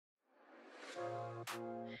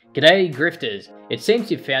G'day Grifters! It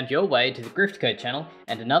seems you've found your way to the Grift Code channel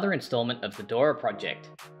and another installment of the DORA Project.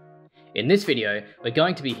 In this video, we're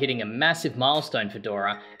going to be hitting a massive milestone for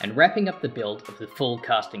DORA and wrapping up the build of the full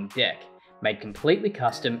casting deck, made completely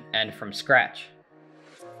custom and from scratch.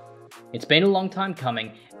 It's been a long time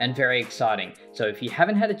coming and very exciting, so if you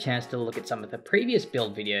haven't had a chance to look at some of the previous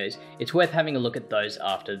build videos, it's worth having a look at those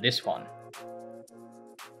after this one.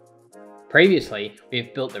 Previously,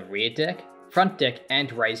 we've built the rear deck, front deck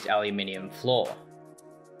and raised aluminium floor.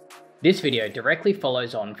 This video directly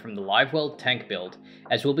follows on from the livewell tank build,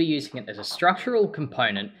 as we'll be using it as a structural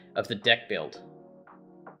component of the deck build.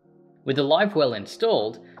 With the livewell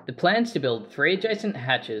installed, the plan is to build 3 adjacent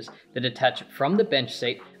hatches that attach from the bench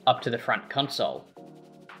seat up to the front console.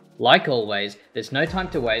 Like always, there's no time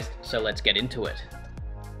to waste, so let's get into it.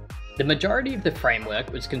 The majority of the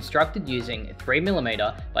framework was constructed using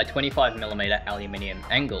 3mm by 25mm aluminium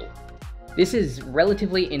angle. This is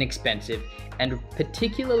relatively inexpensive and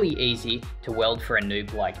particularly easy to weld for a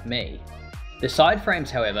noob like me. The side frames,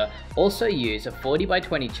 however, also use a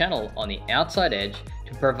 40x20 channel on the outside edge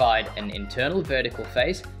to provide an internal vertical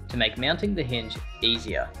face to make mounting the hinge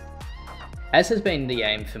easier. As has been the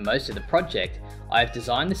aim for most of the project, I have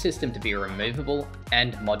designed the system to be removable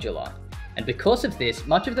and modular. And because of this,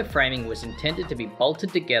 much of the framing was intended to be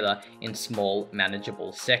bolted together in small,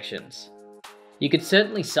 manageable sections. You could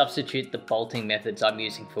certainly substitute the bolting methods I'm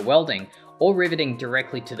using for welding, or riveting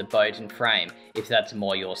directly to the boat and frame if that's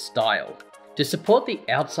more your style. To support the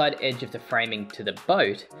outside edge of the framing to the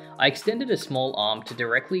boat, I extended a small arm to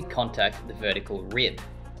directly contact the vertical rib.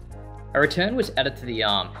 A return was added to the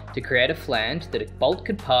arm to create a flange that a bolt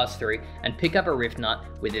could pass through and pick up a rift nut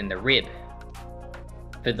within the rib.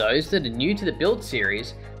 For those that are new to the build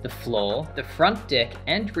series, the floor, the front deck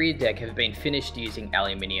and rear deck have been finished using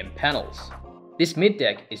aluminium panels. This mid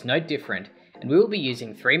deck is no different, and we will be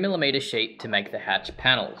using 3mm sheet to make the hatch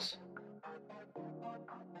panels.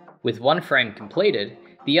 With one frame completed,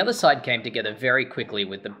 the other side came together very quickly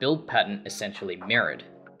with the build pattern essentially mirrored.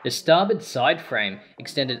 The starboard side frame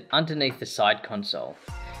extended underneath the side console.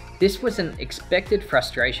 This was an expected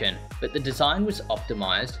frustration, but the design was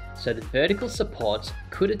optimized so that vertical supports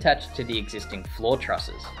could attach to the existing floor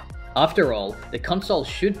trusses. After all, the console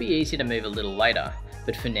should be easy to move a little later,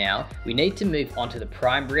 but for now, we need to move on to the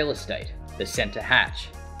prime real estate, the center hatch.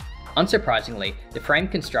 Unsurprisingly, the frame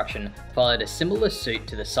construction followed a similar suit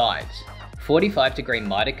to the sides. 45-degree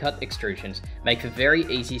miter cut extrusions make for very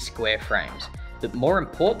easy square frames, but more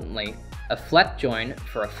importantly, a flat join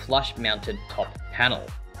for a flush mounted top panel.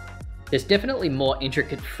 There's definitely more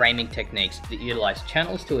intricate framing techniques that utilize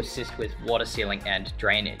channels to assist with water sealing and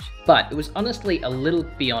drainage, but it was honestly a little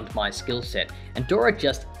beyond my skill set, and DORA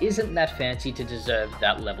just isn't that fancy to deserve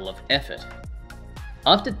that level of effort.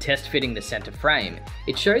 After test fitting the center frame,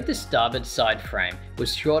 it showed the starboard side frame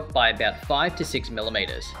was short by about 5 to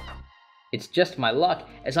 6mm. It's just my luck,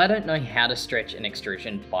 as I don't know how to stretch an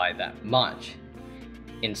extrusion by that much.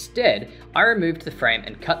 Instead, I removed the frame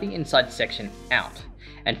and cut the inside section out,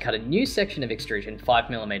 and cut a new section of extrusion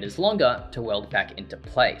 5mm longer to weld back into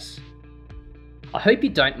place. I hope you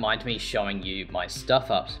don't mind me showing you my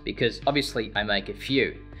stuff ups, because obviously I make a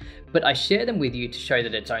few, but I share them with you to show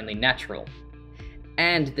that it's only natural.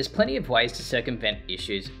 And there's plenty of ways to circumvent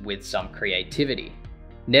issues with some creativity.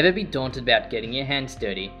 Never be daunted about getting your hands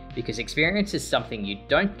dirty, because experience is something you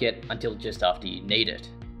don't get until just after you need it.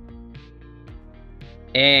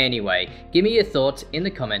 Anyway, give me your thoughts in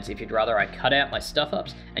the comments if you'd rather I cut out my stuff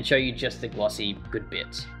ups and show you just the glossy good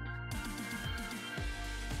bits.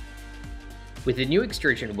 With the new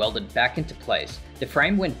extrusion welded back into place, the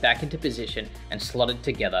frame went back into position and slotted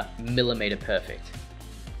together millimeter perfect.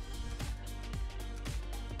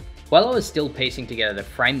 While I was still piecing together the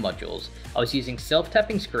frame modules, I was using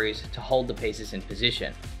self-tapping screws to hold the pieces in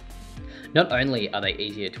position. Not only are they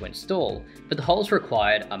easier to install, but the holes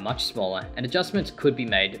required are much smaller and adjustments could be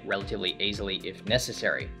made relatively easily if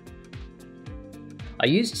necessary. I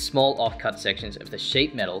used small off-cut sections of the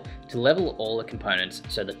sheet metal to level all the components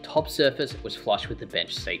so the top surface was flush with the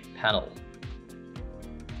bench seat panel.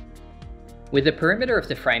 With the perimeter of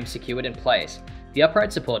the frame secured in place, the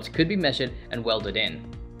upright supports could be measured and welded in.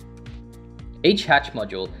 Each hatch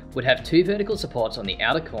module would have 2 vertical supports on the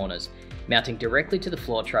outer corners, mounting directly to the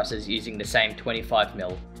floor trusses using the same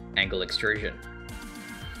 25mm angle extrusion.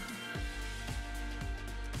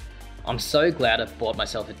 I'm so glad I've bought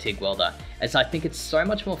myself a TIG welder, as I think it's so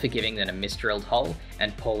much more forgiving than a misdrilled hole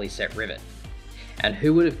and poorly set rivet. And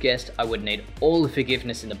who would have guessed I would need all the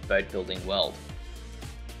forgiveness in the boat building world.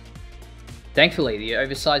 Thankfully, the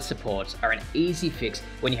oversized supports are an easy fix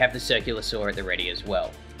when you have the circular saw at the ready as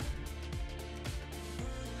well.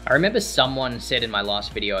 I remember someone said in my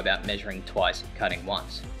last video about measuring twice, cutting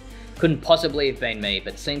once. Couldn't possibly have been me,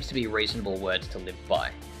 but seems to be reasonable words to live by.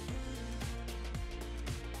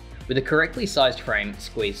 With a correctly sized frame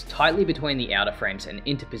squeezed tightly between the outer frames and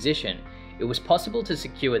into position, it was possible to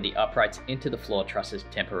secure the uprights into the floor trusses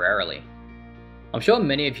temporarily. I'm sure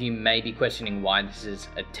many of you may be questioning why this is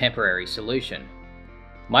a temporary solution.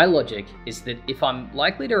 My logic is that if I'm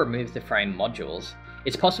likely to remove the frame modules,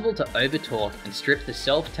 it's possible to over-torque and strip the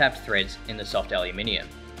self-tapped threads in the soft aluminium.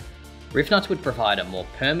 Rift nuts would provide a more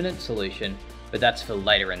permanent solution, but that's for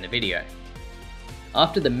later in the video.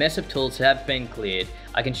 After the mess of tools have been cleared,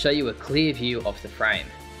 I can show you a clear view of the frame.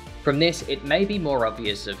 From this, it may be more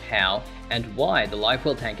obvious of how and why the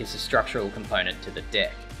livewell tank is a structural component to the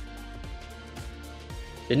deck.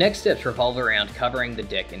 The next steps revolve around covering the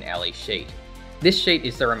deck in alley sheet. This sheet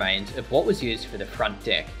is the remains of what was used for the front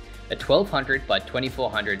deck, a 1200 by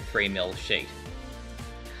 2400 3mm sheet.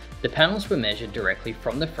 The panels were measured directly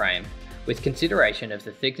from the frame, with consideration of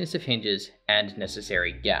the thickness of hinges and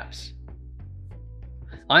necessary gaps.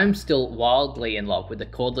 I am still wildly in love with the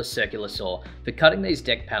cordless circular saw for cutting these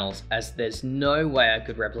deck panels, as there's no way I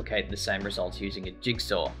could replicate the same results using a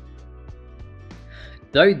jigsaw.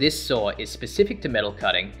 Though this saw is specific to metal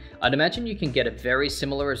cutting, I'd imagine you can get a very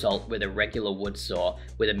similar result with a regular wood saw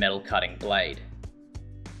with a metal cutting blade.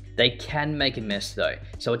 They can make a mess though,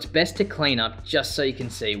 so it's best to clean up just so you can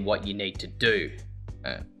see what you need to do.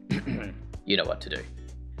 You know what to do.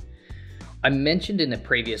 I mentioned in the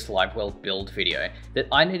previous livewell build video that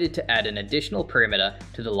I needed to add an additional perimeter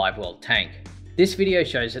to the livewell tank. This video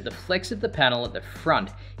shows that the flex of the panel at the front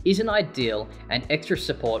isn't ideal and extra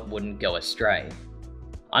support wouldn't go astray.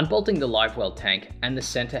 Unbolting the livewell tank and the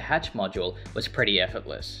center hatch module was pretty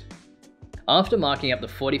effortless. After marking up the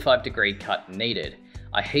 45-degree cut needed,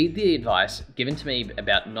 I heed the advice given to me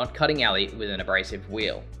about not cutting alley with an abrasive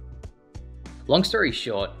wheel. Long story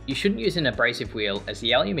short, you shouldn't use an abrasive wheel as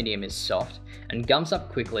the aluminium is soft and gums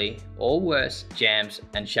up quickly, or worse, jams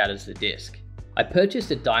and shatters the disc. I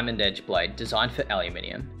purchased a diamond edge blade designed for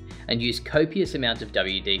aluminium and used copious amounts of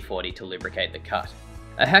WD-40 to lubricate the cut.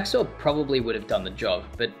 A hacksaw probably would have done the job,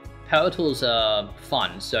 but power tools are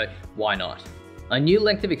fun, so why not? A new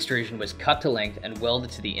length of extrusion was cut to length and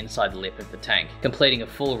welded to the inside lip of the tank, completing a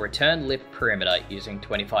full return lip perimeter using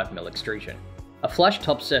 25mm extrusion. A flush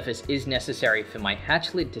top surface is necessary for my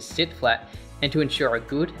hatch lid to sit flat and to ensure a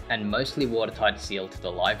good and mostly watertight seal to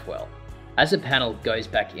the livewell. As the panel goes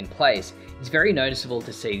back in place, it's very noticeable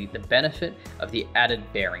to see the benefit of the added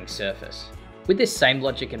bearing surface. With this same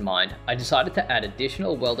logic in mind, I decided to add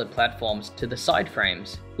additional welded platforms to the side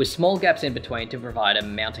frames, with small gaps in between to provide a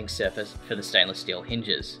mounting surface for the stainless steel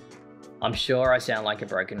hinges. I'm sure I sound like a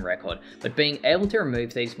broken record, but being able to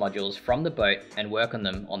remove these modules from the boat and work on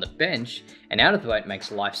them on the bench and out of the boat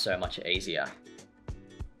makes life so much easier.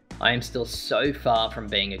 I am still so far from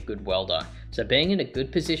being a good welder, so being in a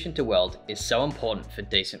good position to weld is so important for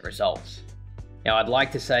decent results. Now, I'd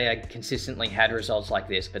like to say I consistently had results like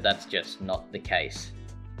this, but that's just not the case.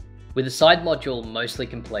 With the side module mostly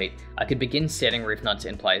complete, I could begin setting rift nuts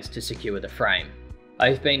in place to secure the frame.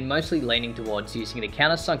 I've been mostly leaning towards using the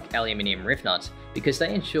countersunk aluminium rift nuts because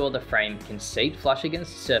they ensure the frame can seat flush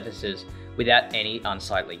against surfaces without any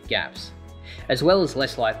unsightly gaps, as well as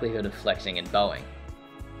less likelihood of flexing and bowing.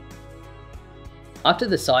 After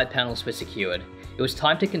the side panels were secured, it was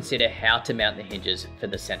time to consider how to mount the hinges for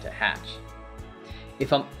the center hatch.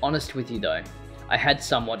 If I'm honest with you though, I had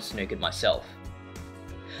somewhat snookered myself.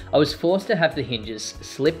 I was forced to have the hinges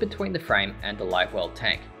slip between the frame and the livewell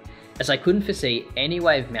tank, as I couldn't foresee any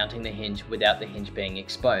way of mounting the hinge without the hinge being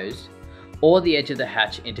exposed, or the edge of the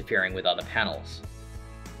hatch interfering with other panels.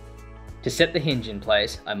 To set the hinge in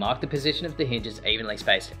place, I marked the position of the hinges evenly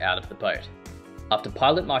spaced out of the boat. After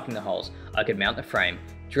pilot marking the holes, I could mount the frame,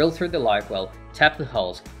 drill through the livewell, tap the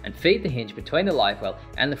holes, and feed the hinge between the livewell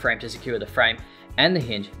and the frame to secure the frame and the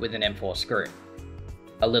hinge with an M4 screw.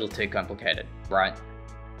 A little too complicated, right?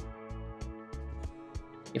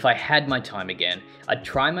 If I had my time again, I'd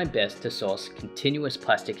try my best to source continuous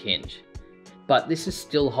plastic hinge. But this is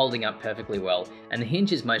still holding up perfectly well, and the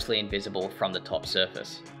hinge is mostly invisible from the top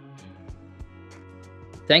surface.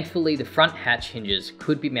 Thankfully, the front hatch hinges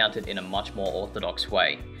could be mounted in a much more orthodox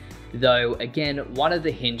way, though again, one of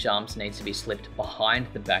the hinge arms needs to be slipped behind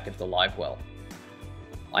the back of the livewell.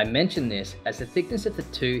 I mention this as the thickness of the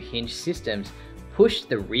two hinge systems pushed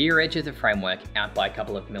the rear edge of the framework out by a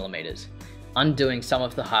couple of millimeters, undoing some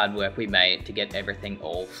of the hard work we made to get everything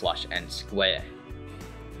all flush and square.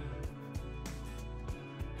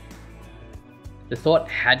 The thought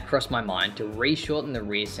had crossed my mind to re-shorten the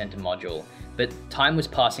rear center module, but time was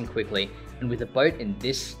passing quickly and with the boat in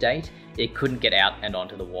this state, it couldn't get out and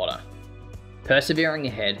onto the water. Persevering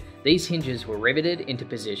ahead, these hinges were riveted into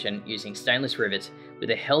position using stainless rivets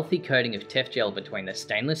with a healthy coating of Tef gel between the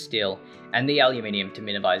stainless steel and the aluminium to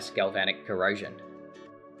minimize galvanic corrosion.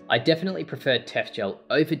 I definitely prefer Tef gel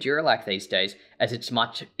over Duralac these days as it's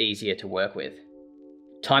much easier to work with.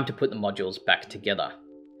 Time to put the modules back together.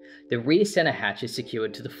 The rear center hatch is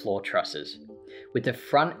secured to the floor trusses, with the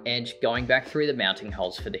front edge going back through the mounting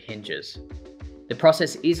holes for the hinges. The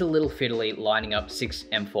process is a little fiddly, lining up 6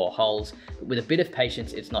 M4 holes, but with a bit of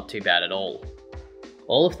patience it's not too bad at all.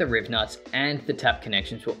 All of the riv nuts and the tap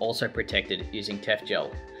connections were also protected using Tef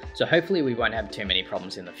gel, so hopefully we won't have too many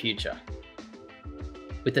problems in the future.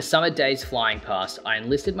 With the summer days flying past, I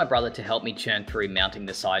enlisted my brother to help me churn through mounting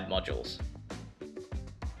the side modules.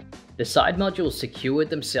 The side modules secured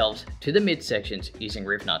themselves to the midsections using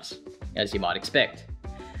riv nuts, as you might expect.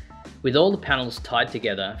 With all the panels tied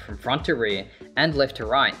together from front to rear and left to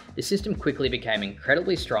right, the system quickly became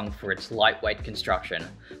incredibly strong for its lightweight construction,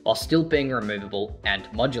 while still being removable and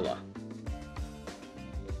modular.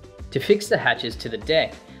 To fix the hatches to the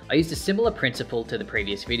deck, I used a similar principle to the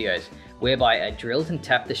previous videos, whereby I drilled and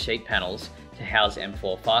tapped the sheet panels to house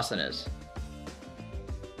M4 fasteners.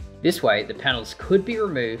 This way, the panels could be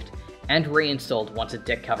removed and reinstalled once a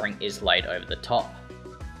deck covering is laid over the top.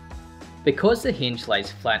 Because the hinge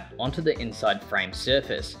lays flat onto the inside frame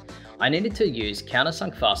surface, I needed to use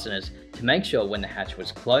countersunk fasteners to make sure when the hatch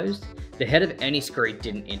was closed, the head of any screw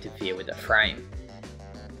didn't interfere with the frame.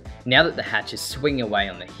 Now that the hatch is swinging away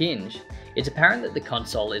on the hinge, it's apparent that the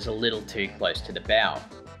console is a little too close to the bow.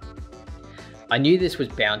 I knew this was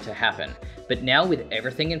bound to happen, but now with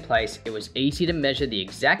everything in place, it was easy to measure the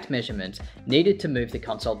exact measurements needed to move the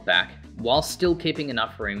console back while still keeping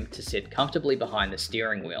enough room to sit comfortably behind the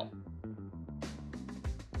steering wheel.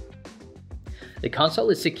 The console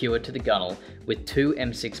is secured to the gunnel with 2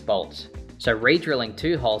 M6 bolts, so re-drilling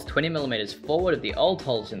 2 holes 20mm forward of the old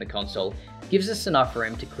holes in the console gives us enough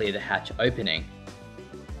room to clear the hatch opening.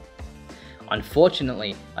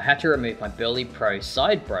 Unfortunately, I had to remove my Burley Pro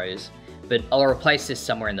side bros, but I'll replace this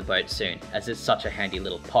somewhere in the boat soon, as it's such a handy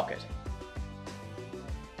little pocket.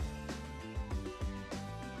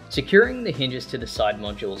 Securing the hinges to the side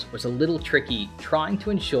modules was a little tricky, trying to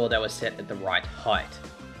ensure they were set at the right height.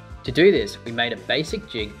 To do this, we made a basic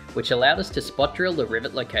jig which allowed us to spot drill the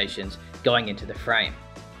rivet locations going into the frame.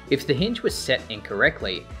 If the hinge was set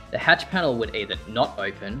incorrectly, the hatch panel would either not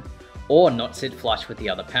open or not sit flush with the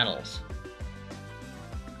other panels.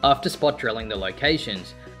 After spot drilling the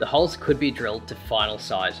locations, the holes could be drilled to final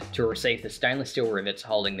size to receive the stainless steel rivets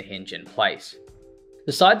holding the hinge in place.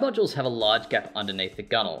 The side modules have a large gap underneath the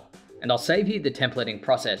gunnel, and I'll save you the templating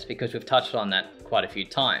process because we've touched on that quite a few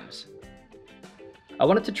times. I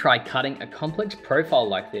wanted to try cutting a complex profile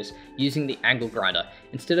like this using the angle grinder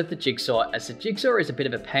instead of the jigsaw, as the jigsaw is a bit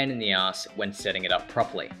of a pain in the ass when setting it up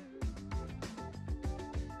properly.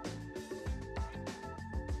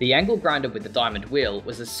 The angle grinder with the diamond wheel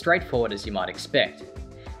was as straightforward as you might expect,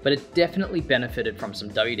 but it definitely benefited from some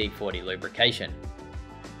WD-40 lubrication.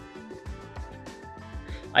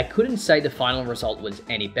 I couldn't say the final result was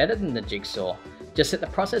any better than the jigsaw, just that the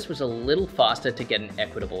process was a little faster to get an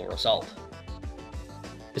equitable result.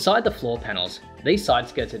 Beside the floor panels, these side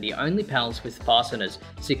skirts are the only panels with fasteners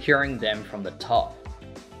securing them from the top.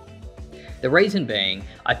 The reason being,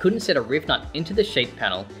 I couldn't set a riv nut into the sheet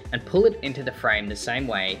panel and pull it into the frame the same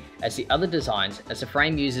way as the other designs, as the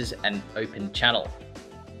frame uses an open channel.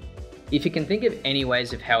 If you can think of any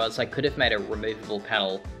ways of how else I could have made a removable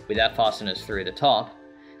panel without fasteners through the top,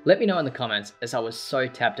 let me know in the comments, as I was so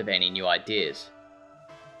tapped of any new ideas.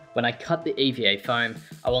 When I cut the EVA foam,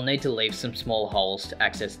 I will need to leave some small holes to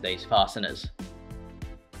access these fasteners.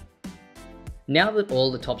 Now that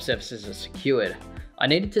all the top surfaces are secured, I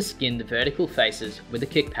needed to skin the vertical faces with a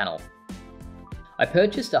kick panel. I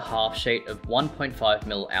purchased a half sheet of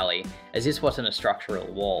 1.5mm alley, as this wasn't a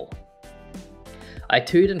structural wall. I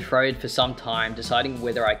toed and froed for some time, deciding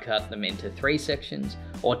whether I cut them into 3 sections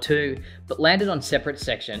or 2, but landed on separate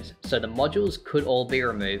sections so the modules could all be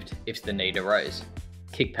removed if the need arose,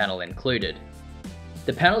 kick panel included.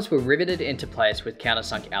 The panels were riveted into place with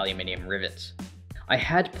countersunk aluminium rivets. I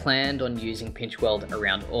had planned on using pinch weld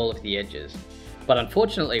around all of the edges, but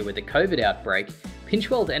unfortunately with the COVID outbreak, pinch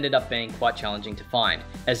weld ended up being quite challenging to find,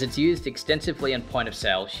 as it's used extensively on point of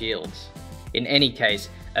sale shields. In any case,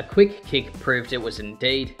 a quick kick proved it was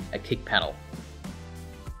indeed a kick panel.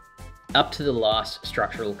 Up to the last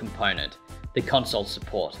structural component, the console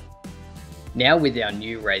support. Now with our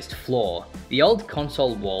new raised floor, the old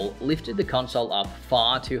console wall lifted the console up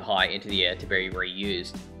far too high into the air to be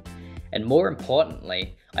reused. And more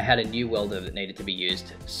importantly, I had a new welder that needed to be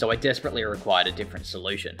used, so I desperately required a different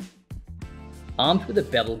solution. Armed with a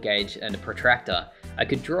bevel gauge and a protractor, I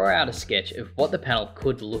could draw out a sketch of what the panel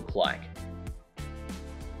could look like.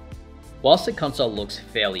 Whilst the console looks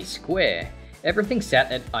fairly square, everything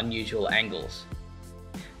sat at unusual angles.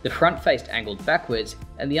 The front faced angled backwards,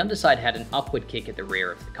 and the underside had an upward kick at the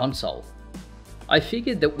rear of the console. I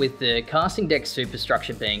figured that with the casting deck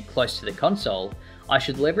superstructure being close to the console, I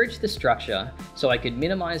should leverage the structure so I could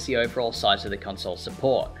minimize the overall size of the console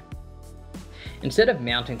support. Instead of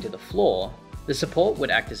mounting to the floor, the support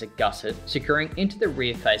would act as a gusset securing into the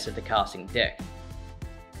rear face of the casting deck.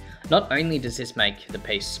 Not only does this make the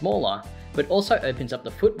piece smaller, but also opens up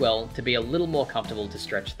the footwell to be a little more comfortable to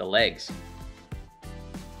stretch the legs.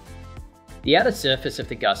 The outer surface of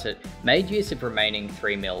the gusset made use of remaining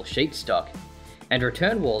 3mm sheet stock, and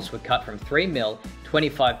return walls were cut from 3mm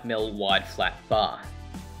 25mm wide flat bar.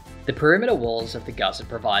 The perimeter walls of the gusset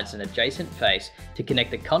provides an adjacent face to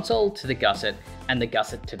connect the console to the gusset and the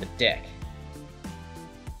gusset to the deck.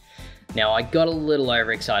 Now, I got a little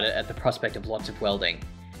overexcited at the prospect of lots of welding,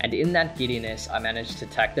 and in that giddiness I managed to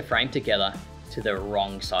tack the frame together to the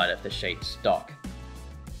wrong side of the sheet stock.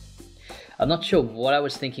 I'm not sure what I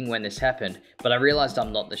was thinking when this happened, but I realised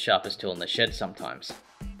I'm not the sharpest tool in the shed sometimes.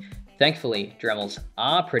 Thankfully, Dremels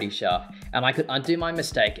are pretty sharp, and I could undo my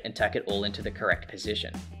mistake and tack it all into the correct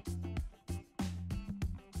position.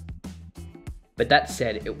 But that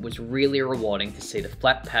said, it was really rewarding to see the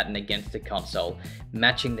flat pattern against the console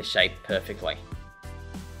matching the shape perfectly.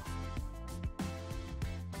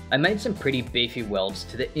 I made some pretty beefy welds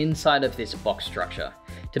to the inside of this box structure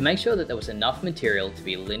to make sure that there was enough material to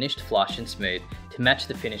be linished flush and smooth to match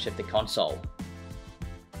the finish of the console.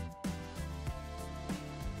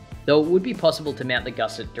 Though it would be possible to mount the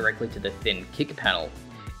gusset directly to the thin kick panel,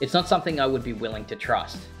 it's not something I would be willing to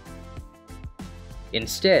trust.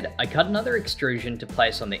 Instead, I cut another extrusion to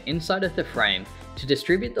place on the inside of the frame to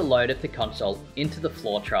distribute the load of the console into the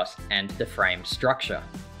floor truss and the frame structure.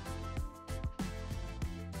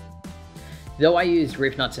 Though I used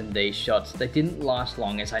riv nuts in these shots, they didn't last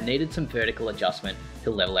long as I needed some vertical adjustment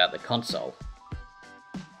to level out the console.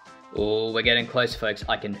 Oh, we're getting close, folks,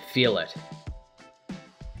 I can feel it.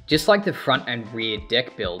 Just like the front and rear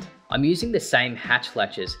deck build, I'm using the same hatch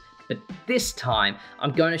latches, but this time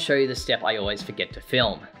I'm going to show you the step I always forget to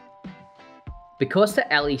film. Because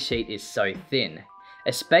the alley sheet is so thin,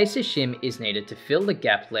 a spacer shim is needed to fill the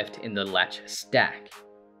gap left in the latch stack.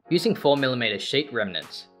 Using 4mm sheet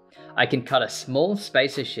remnants, I can cut a small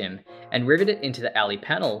spacer shim and rivet it into the alley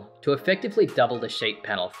panel to effectively double the sheet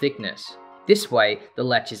panel thickness. This way, the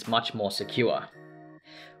latch is much more secure.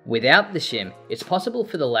 Without the shim, it's possible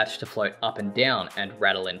for the latch to float up and down and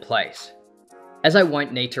rattle in place. As I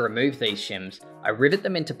won't need to remove these shims, I rivet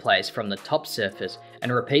them into place from the top surface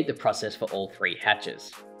and repeat the process for all 3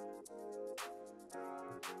 hatches.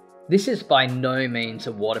 This is by no means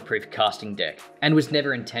a waterproof casting deck, and was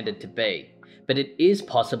never intended to be, but it is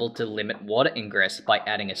possible to limit water ingress by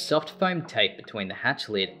adding a soft foam tape between the hatch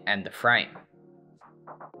lid and the frame.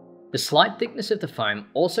 The slight thickness of the foam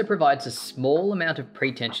also provides a small amount of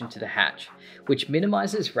pre-tension to the hatch, which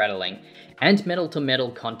minimises rattling and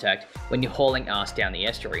metal-to-metal contact when you're hauling arse down the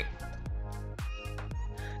estuary.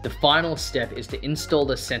 The final step is to install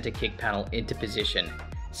the centre kick panel into position,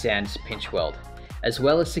 sans pinch weld, as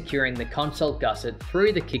well as securing the console gusset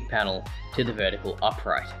through the kick panel to the vertical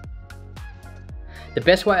upright. The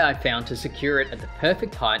best way I found to secure it at the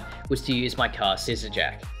perfect height was to use my car scissor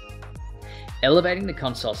jack. Elevating the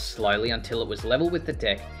console slowly until it was level with the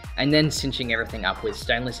deck, and then cinching everything up with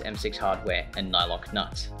stainless M6 hardware and nylock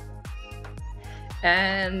nuts.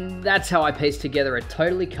 And that's how I pieced together a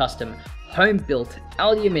totally custom, home-built,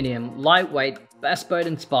 aluminium, lightweight, bass boat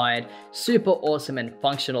inspired, super awesome and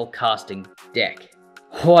functional casting deck.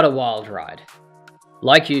 What a wild ride.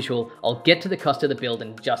 Like usual, I'll get to the cost of the build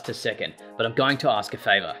in just a second, but I'm going to ask a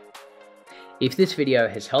favour. If this video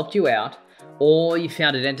has helped you out, or you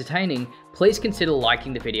found it entertaining, please consider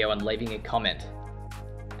liking the video and leaving a comment.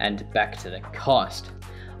 And back to the cost.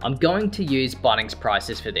 I'm going to use Bunnings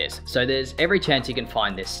prices for this, so there's every chance you can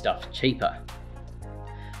find this stuff cheaper.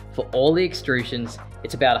 For all the extrusions,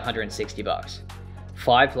 it's about 160 bucks.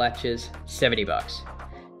 5 latches, 70 bucks.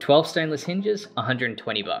 12 stainless hinges,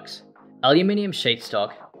 120 bucks. Aluminium sheet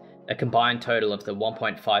stock, a combined total of the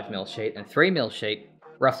 1.5mm sheet and 3mm sheet,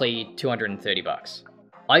 roughly 230 bucks.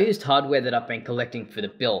 I used hardware that I've been collecting for the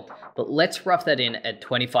build, but let's rough that in at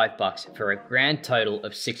 25 bucks for a grand total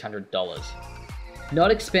of $600.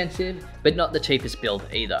 Not expensive, but not the cheapest build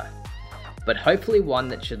either. But hopefully one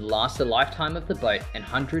that should last the lifetime of the boat and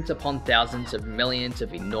hundreds upon thousands of millions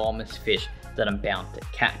of enormous fish that I'm bound to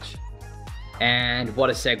catch. And what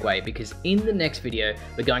a segue, because in the next video,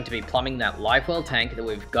 we're going to be plumbing that livewell tank that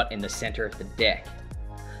we've got in the center of the deck.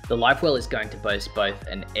 The livewell is going to boast both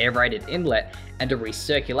an aerated inlet and a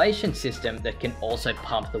recirculation system that can also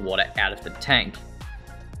pump the water out of the tank.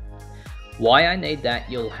 Why I need that,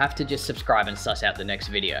 you'll have to just subscribe and suss out the next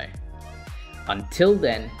video. Until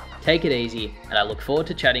then, take it easy, and I look forward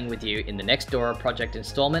to chatting with you in the next DORA Project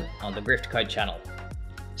installment on the Grift Code channel.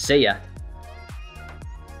 See ya!